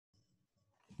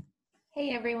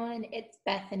Hey everyone, it's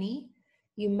Bethany.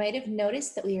 You might have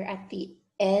noticed that we are at the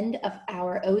end of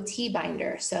our OT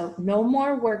binder, so no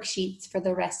more worksheets for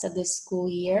the rest of the school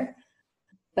year.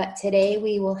 But today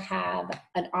we will have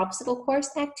an obstacle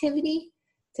course activity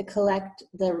to collect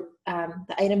the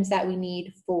items that we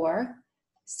need for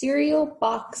cereal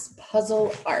box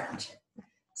puzzle art.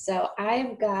 So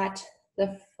I've got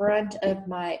the front of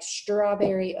my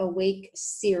Strawberry Awake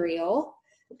cereal.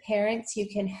 Parents, you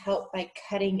can help by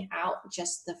cutting out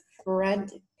just the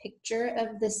front picture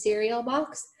of the cereal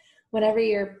box. Whenever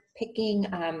you're picking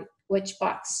which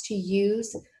box to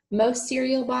use, most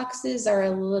cereal boxes are a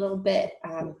little bit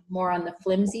more on the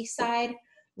flimsy side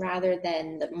rather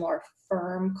than the more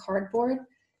firm cardboard.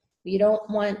 You don't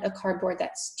want a cardboard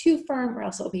that's too firm or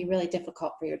else it'll be really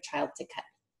difficult for your child to cut.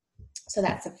 So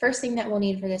that's the first thing that we'll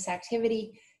need for this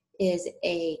activity is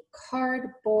a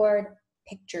cardboard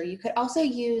picture. You could also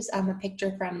use a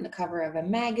picture from the cover of a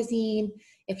magazine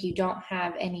if you don't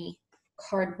have any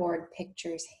cardboard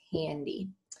pictures handy.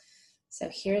 So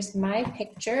here's my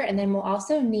picture, and then we'll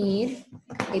also need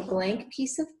a blank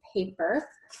piece of paper.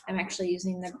 I'm actually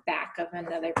using the back of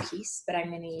another piece, but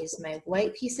I'm going to use my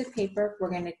white piece of paper.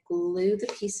 We're going to glue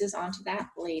the pieces onto that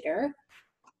later.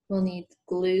 We'll need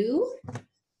glue,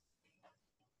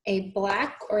 a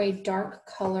black or a dark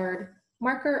colored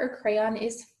marker or crayon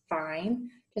is fine.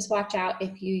 Just watch out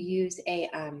if you use a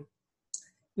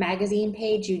magazine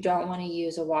page, you don't want to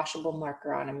use a washable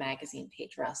marker on a magazine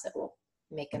page or else it will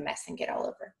make a mess and get all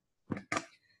over.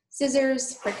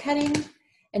 Scissors for cutting,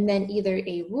 and then either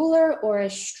a ruler or a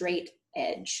straight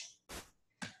edge.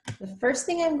 The first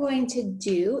thing I'm going to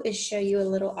do is show you a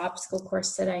little obstacle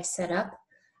course that I set up.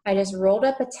 I just rolled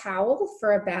up a towel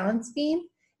for a balance beam,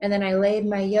 and then I laid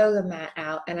my yoga mat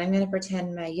out, and I'm going to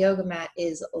pretend my yoga mat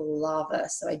is lava,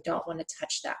 so I don't want to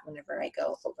touch that whenever I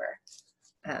go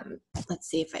over. Let's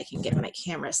see if I can get my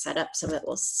camera set up so it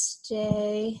will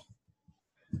stay.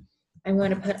 I'm going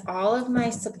to put all of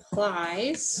my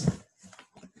supplies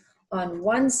on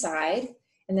one side,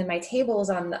 and then my table is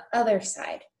on the other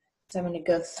side. So I'm going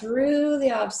to go through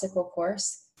the obstacle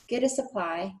course, get a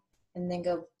supply, and then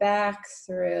go back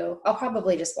through. I'll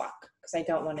probably just walk because I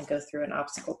don't want to go through an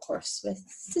obstacle course with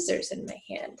scissors in my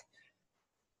hand.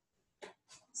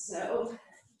 So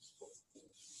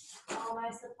all my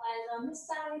supplies on this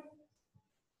side.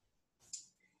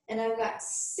 And I've got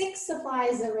 6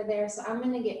 supplies over there, so I'm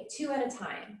going to get 2 at a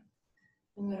time.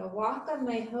 I'm going to walk on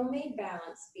my homemade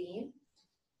balance beam,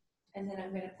 and then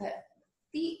I'm going to put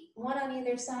feet, one on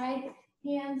either side,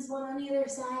 hands, one on either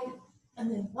side,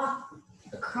 and then walk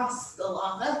across the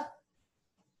lava.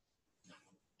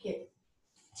 Get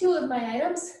 2 of my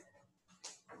items,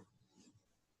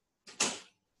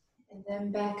 and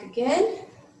then back again.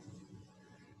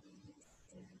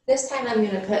 This time I'm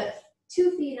going to put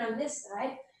 2 feet on this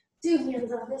side, 2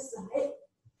 hands on this side,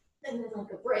 and then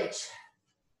like a bridge.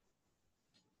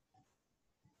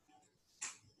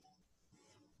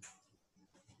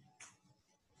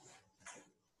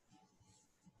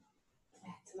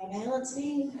 Back to my balance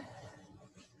beam.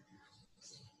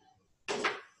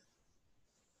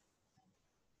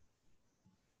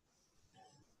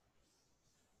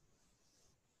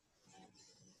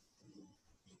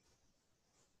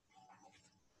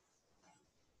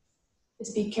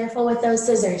 Just be careful with those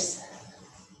scissors.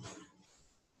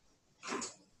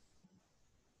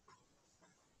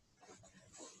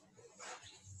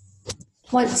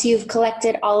 Once you've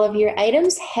collected all of your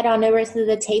items, head on over to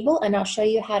the table and I'll show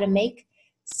you how to make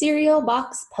cereal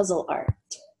box puzzle art.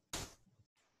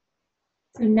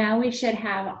 So now we should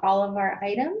have all of our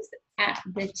items at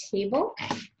the table,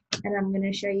 and I'm going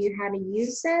to show you how to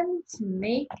use them to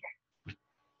make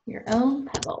your own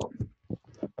puzzle.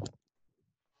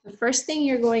 The first thing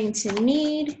you're going to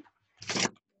need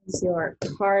is your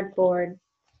cardboard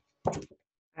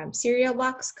cereal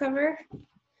box cover.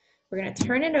 We're going to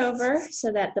turn it over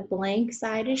so that the blank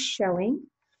side is showing.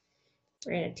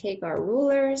 We're going to take our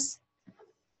rulers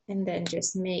and then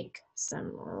just make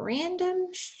some random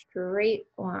straight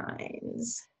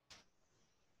lines.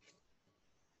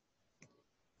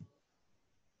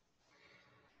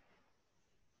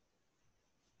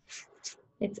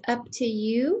 It's up to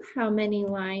you how many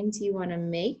lines you want to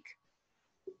make.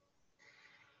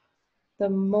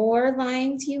 The more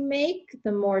lines you make,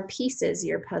 the more pieces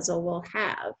your puzzle will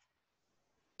have.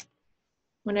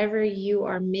 Whenever you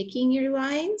are making your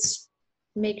lines,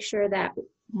 make sure that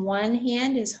one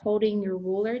hand is holding your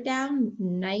ruler down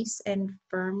nice and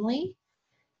firmly,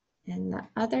 and the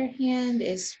other hand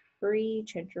is free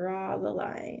to draw the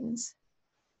lines.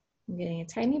 I'm getting a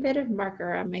tiny bit of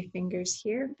marker on my fingers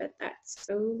here, but that's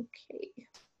okay.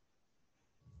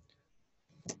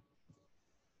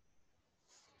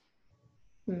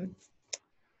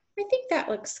 I think that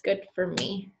looks good for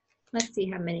me. Let's see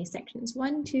how many sections.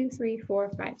 1, 2, 3,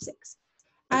 4, 5, 6.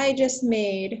 I just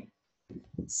made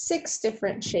 6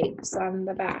 different shapes on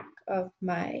the back of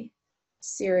my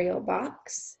cereal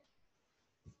box.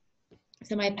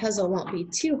 So my puzzle won't be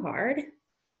too hard.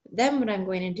 Then what I'm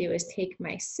going to do is take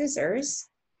my scissors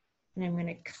and I'm going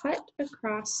to cut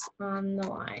across on the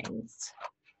lines.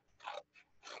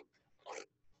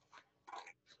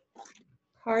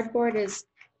 Cardboard is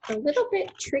a little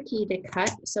bit tricky to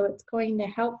cut, so it's going to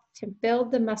help to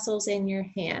build the muscles in your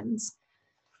hands.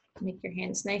 Make your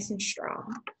hands nice and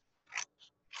strong.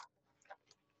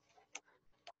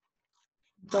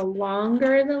 The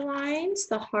longer the lines,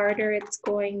 the harder it's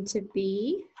going to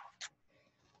be.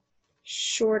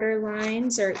 Shorter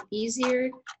lines are easier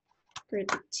for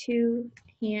the 2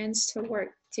 hands to work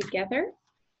together.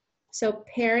 So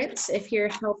parents, if you're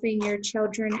helping your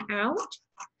children out,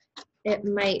 it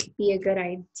might be a good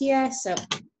idea. So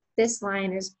this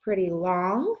line is pretty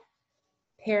long.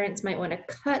 Parents might want to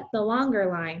cut the longer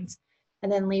lines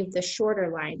and then leave the shorter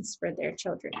lines for their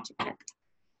children to cut.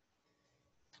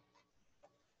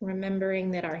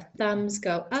 Remembering that our thumbs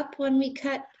go up when we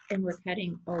cut and we're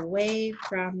cutting away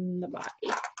from the body.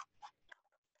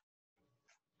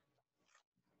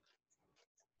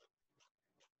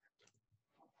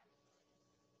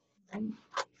 And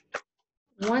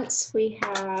once we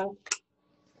have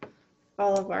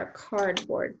all of our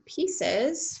cardboard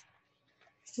pieces,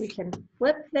 we can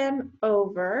flip them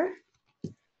over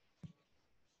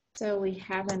so we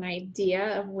have an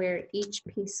idea of where each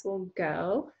piece will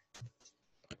go.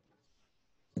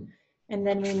 And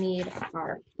then we need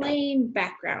our plain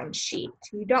background sheet.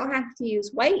 You don't have to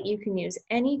use white. You can use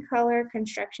any color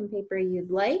construction paper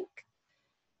you'd like.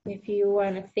 If you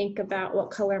want to think about what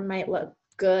color might look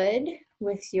good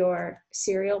with your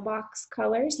cereal box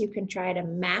colors, you can try to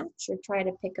match or try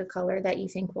to pick a color that you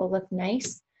think will look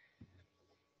nice.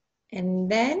 And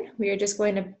then we are just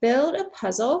going to build a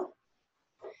puzzle.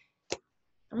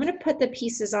 I'm going to put the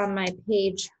pieces on my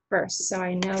page first so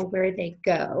I know where they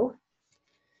go.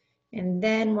 And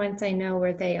then once I know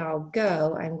where they all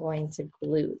go, I'm going to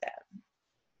glue them.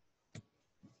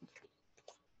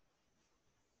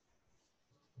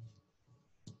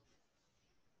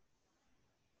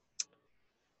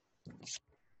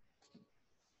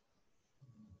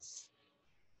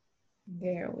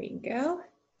 There we go.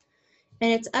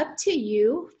 And it's up to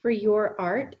you for your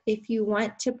art if you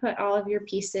want to put all of your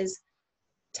pieces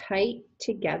tight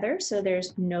together so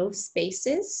there's no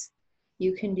spaces,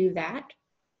 you can do that.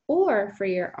 Or for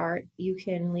your art, you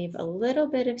can leave a little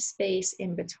bit of space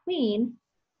in between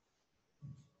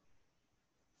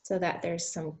so that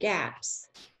there's some gaps.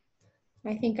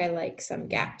 I think I like some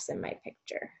gaps in my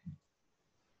picture.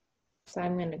 So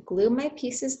I'm going to glue my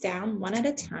pieces down one at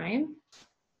a time.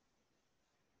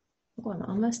 Oh, I'm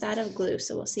almost out of glue,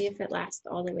 so we'll see if it lasts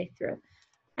all the way through.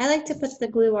 I like to put the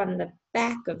glue on the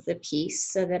back of the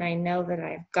piece so that I know that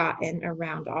I've gotten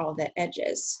around all the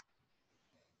edges.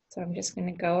 So I'm just going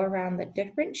to go around the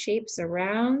different shapes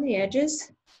around the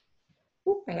edges.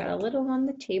 Oop, I got a little on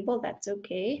the table, that's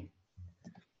okay.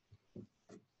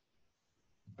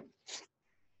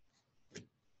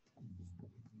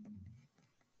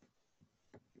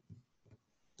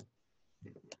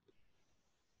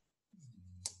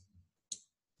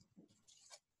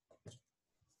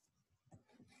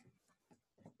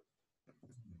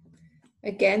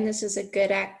 Again, this is a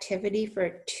good activity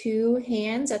for 2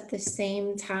 hands at the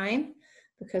same time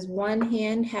because one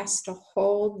hand has to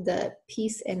hold the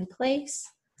piece in place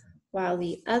while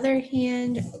the other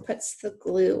hand puts the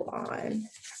glue on.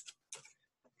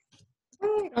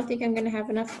 Oh, I don't think I'm going to have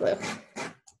enough glue.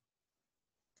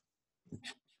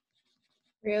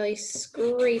 Really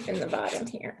scraping the bottom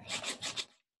here.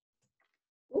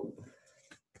 Ooh.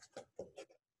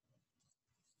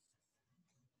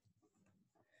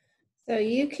 So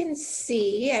you can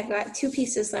see I've got 2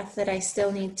 pieces left that I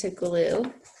still need to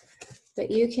glue,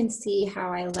 but you can see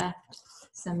how I left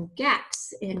some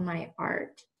gaps in my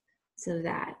art so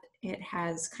that it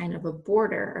has kind of a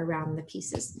border around the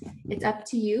pieces. It's up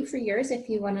to you for yours if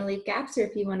you want to leave gaps or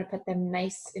if you want to put them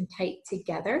nice and tight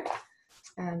together.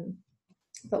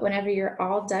 But whenever you're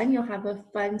all done, you'll have a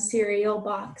fun cereal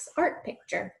box art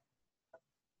picture.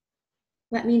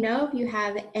 Let me know if you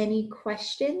have any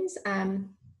questions.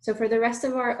 So for the rest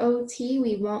of our OT,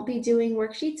 we won't be doing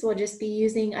worksheets. We'll just be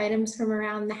using items from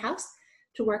around the house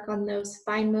to work on those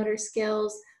fine motor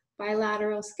skills,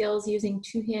 bilateral skills using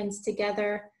 2 hands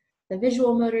together, the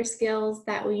visual motor skills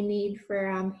that we need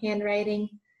for handwriting,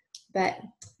 but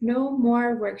no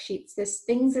more worksheets. Just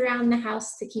things around the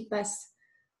house to keep us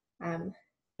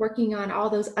working on all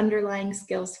those underlying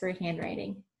skills for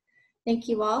handwriting. Thank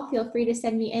you all. Feel free to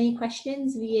send me any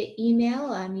questions via email.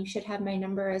 You should have my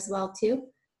number as well too.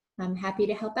 I'm happy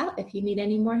to help out if you need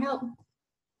any more help.